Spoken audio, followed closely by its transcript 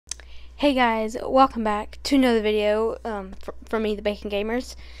Hey guys, welcome back to another video from me, the Bacon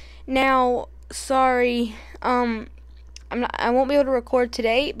Gamers. Now, sorry, I won't be able to record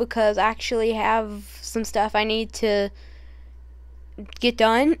today because I actually have some stuff I need to get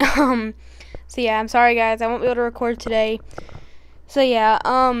done. So yeah, I'm sorry guys, I won't be able to record today. So yeah,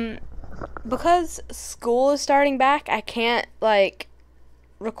 because school is starting back, I can't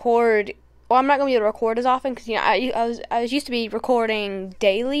record. Well, I'm not gonna be able to record as often because I was used to be recording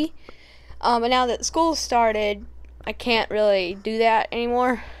daily. But now that school started, I can't really do that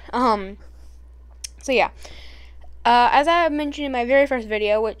anymore. So yeah. As I mentioned in my very first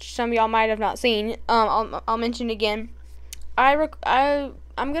video, which some of y'all might have not seen, I'll mention again. I'm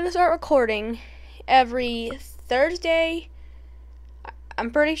gonna start recording every Thursday. I'm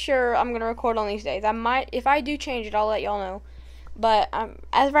pretty sure I'm gonna record on these days. If I do change it, I'll let y'all know. But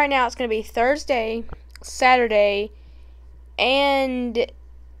as of right now, it's gonna be Thursday, Saturday, and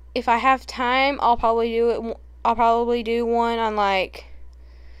if I have time, I'll probably do one on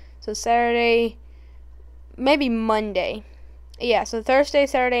so Saturday, maybe Monday. Yeah, so Thursday,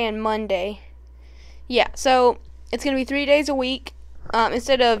 Saturday, and Monday. Yeah, so it's gonna be 3 days a week.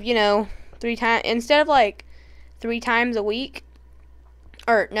 Instead of 3 times a week,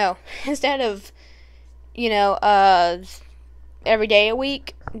 or no, instead of every day a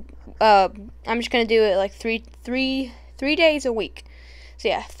week. I'm just gonna do it like three days a week. So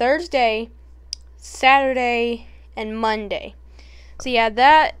yeah, Thursday, Saturday, and Monday. So yeah,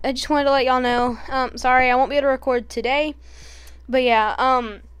 that I just wanted to let y'all know. Sorry I won't be able to record today, but yeah,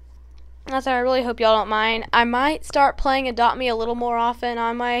 that's why I really hope y'all don't mind. I might start playing Adopt Me a little more often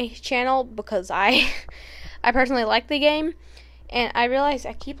on my channel because I personally like the game, and I realize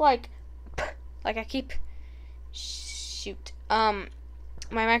I keep shoot. My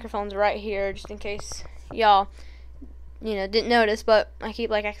microphone's right here just in case y'all didn't notice, but I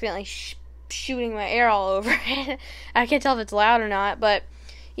keep accidentally shooting my air all over it. I can't tell if it's loud or not, but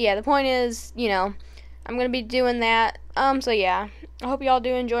yeah, the point is, I'm gonna be doing that. So yeah, I hope y'all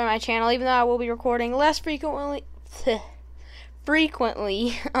do enjoy my channel, even though I will be recording less frequently.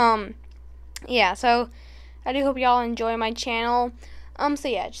 Yeah, so I do hope y'all enjoy my channel. So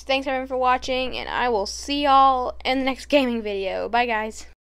yeah, just thanks everyone for watching, and I will see y'all in the next gaming video. Bye guys.